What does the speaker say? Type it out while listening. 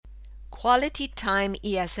Quality Time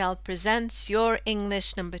ESL presents Your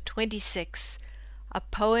English number 26, A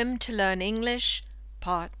Poem to Learn English,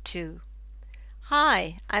 Part 2.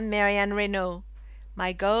 Hi, I'm Marianne Renaud.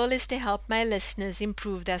 My goal is to help my listeners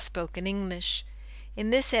improve their spoken English.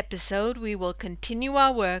 In this episode, we will continue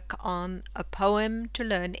our work on A Poem to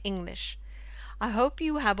Learn English. I hope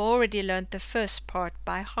you have already learned the first part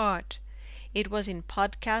by heart. It was in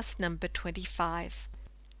podcast number 25.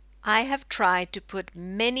 I have tried to put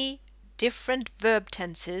many different verb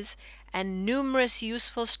tenses and numerous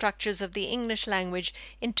useful structures of the English language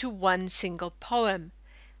into one single poem,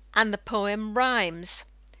 and the poem rhymes.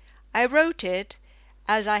 I wrote it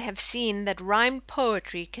as I have seen that rhymed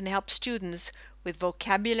poetry can help students with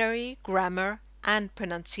vocabulary, grammar, and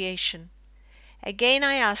pronunciation. Again,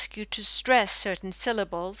 I ask you to stress certain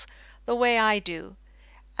syllables the way I do.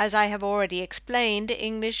 As I have already explained,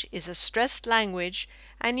 English is a stressed language,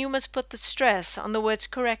 and you must put the stress on the words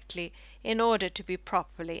correctly in order to be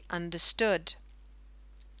properly understood.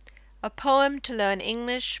 A Poem to Learn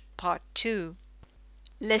English, Part 2.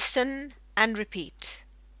 Listen and repeat.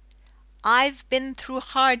 I've been through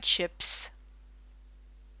hardships.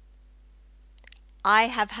 I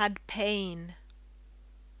have had pain.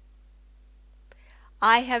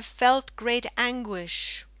 I have felt great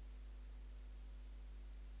anguish.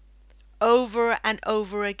 Over and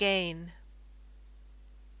over again.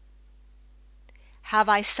 Have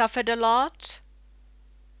I suffered a lot?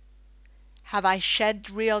 Have I shed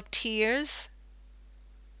real tears?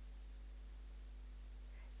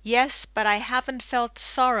 Yes, but I haven't felt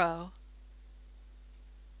sorrow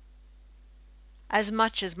as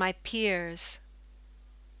much as my peers.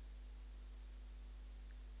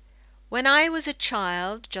 When I was a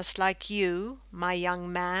child, just like you, my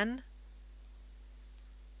young man,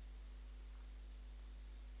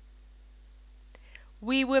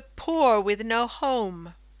 we were poor with no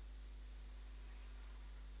home.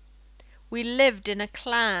 We lived in a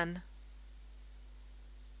clan.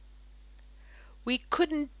 We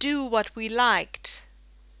couldn't do what we liked.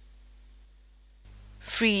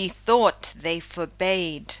 Free thought they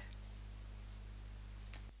forbade.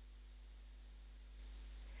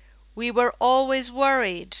 We were always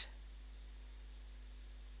worried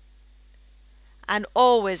and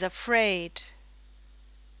always afraid.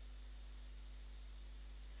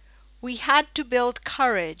 We had to build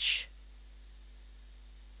courage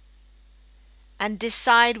and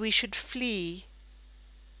decide we should flee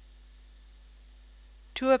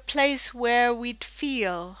to a place where we'd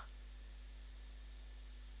feel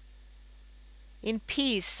in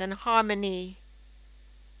peace and harmony.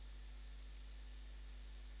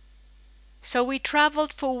 So we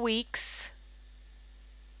traveled for weeks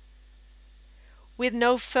with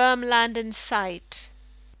no firm land in sight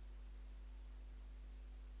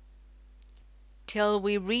till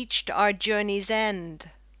we reached our journey's end,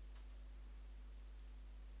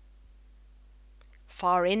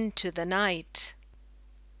 far into the night.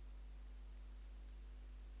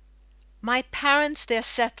 My parents, they're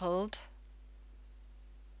settled,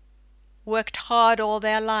 worked hard all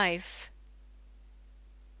their life.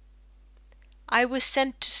 I was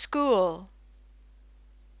sent to school,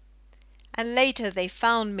 and later they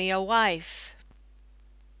found me a wife.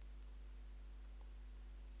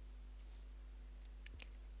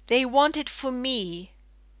 They wanted for me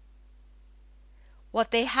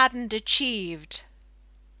what they hadn't achieved,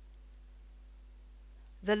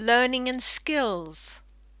 the learning and skills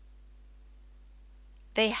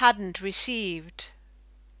they hadn't received.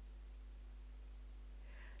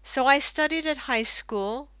 So I studied at high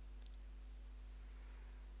school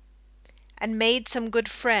and made some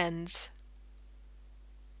good friends.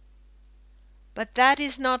 But that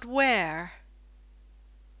is not where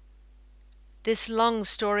this long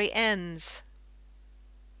story ends.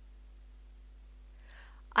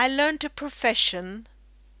 I learned a profession,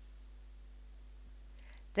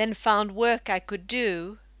 then found work I could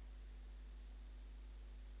do,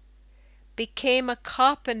 became a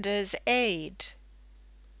carpenter's aide.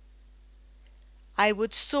 I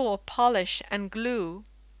would saw, polish, and glue.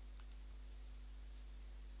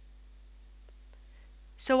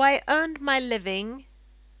 So I earned my living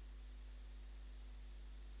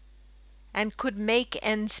and could make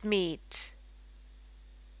ends meet.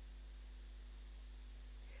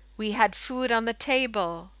 We had food on the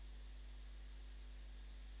table,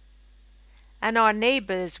 and our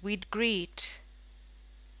neighbors we'd greet.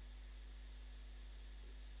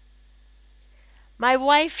 My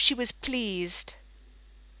wife, she was pleased,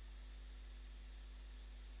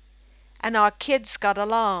 and our kids got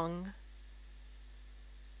along.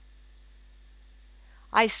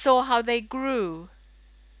 I saw how they grew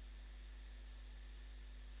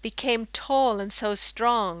became tall and so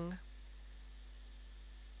strong.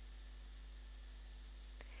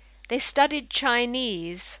 They studied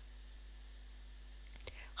Chinese,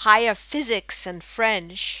 higher physics and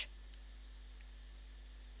French.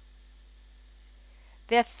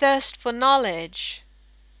 Their thirst for knowledge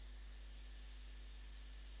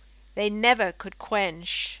they never could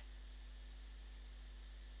quench.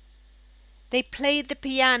 They played the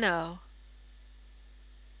piano,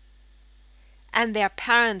 and their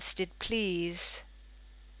parents did please.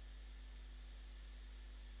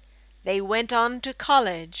 They went on to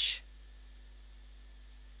college,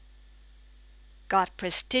 got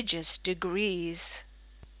prestigious degrees.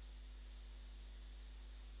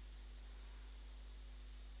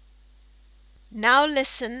 Now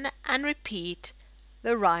listen and repeat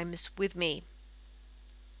the rhymes with me.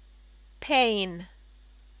 Pain,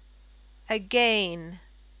 again,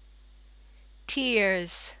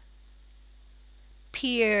 tears,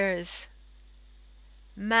 peers,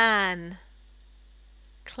 man,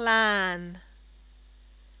 clan,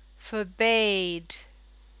 forbade,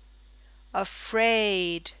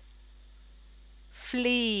 afraid,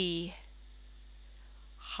 flee,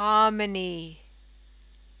 harmony,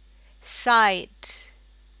 sight,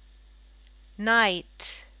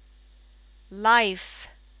 night, life,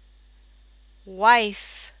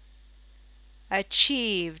 wife,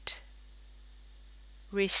 achieved,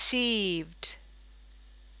 received,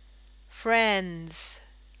 friends,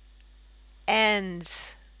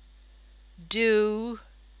 ends, do,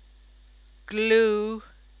 glue,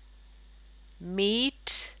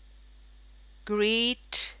 meet,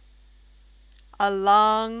 greet,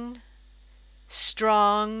 along,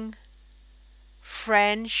 strong,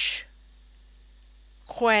 French,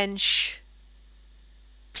 quench,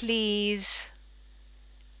 please,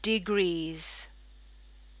 degrees.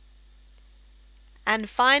 And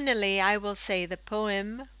finally I will say the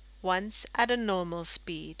poem once at a normal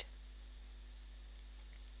speed.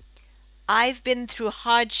 I've been through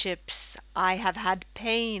hardships, I have had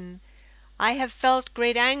pain, I have felt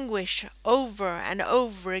great anguish over and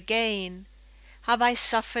over again. Have I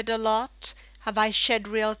suffered a lot? Have I shed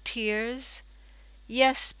real tears?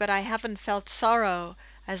 Yes, but I haven't felt sorrow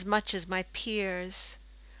as much as my peers.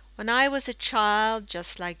 When I was a child,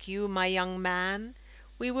 just like you, my young man,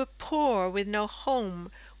 we were poor with no home,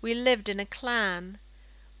 we lived in a clan.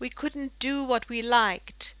 We couldn't do what we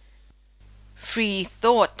liked, free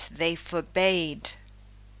thought they forbade.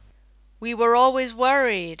 We were always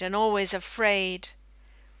worried and always afraid.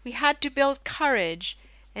 We had to build courage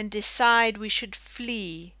and decide we should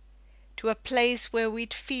flee to a place where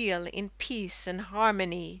we'd feel in peace and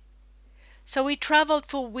harmony. So we traveled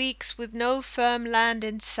for weeks with no firm land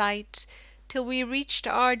in sight, till we reached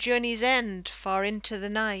our journey's end far into the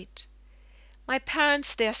night. My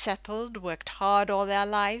parents there settled, worked hard all their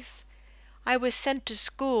life. I was sent to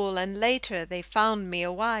school, and later they found me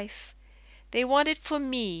a wife. They wanted for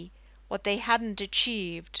me what they hadn't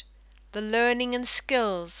achieved, the learning and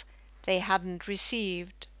skills they hadn't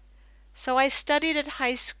received. So I studied at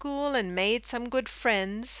high school and made some good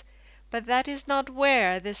friends, but that is not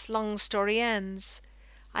where this long story ends.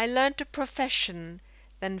 I learnt a profession,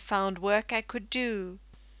 then found work I could do,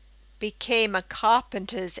 became a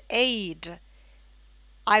carpenter's aide.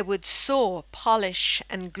 I would saw, polish,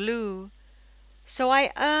 and glue. So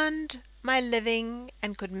I earned my living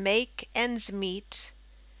and could make ends meet.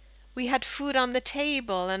 We had food on the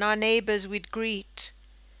table, and our neighbors we'd greet.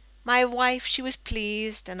 My wife, she was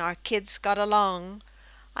pleased, and our kids got along.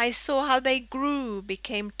 I saw how they grew,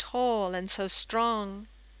 became tall and so strong.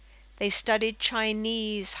 They studied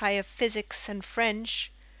Chinese, higher physics and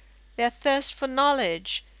French. Their thirst for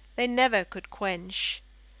knowledge they never could quench.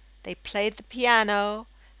 They played the piano,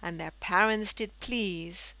 and their parents did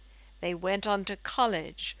please. They went on to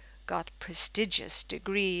college, got prestigious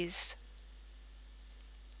degrees.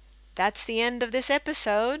 That's the end of this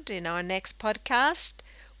episode. In our next podcast,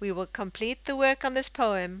 we will complete the work on this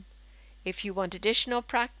poem. If you want additional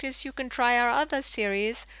practice, you can try our other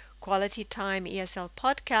series, Quality Time ESL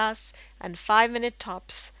Podcasts and 5-Minute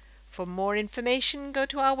Tops. For more information, go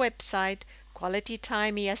to our website, Quality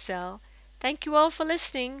Time ESL. Thank you all for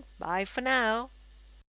listening. Bye for now.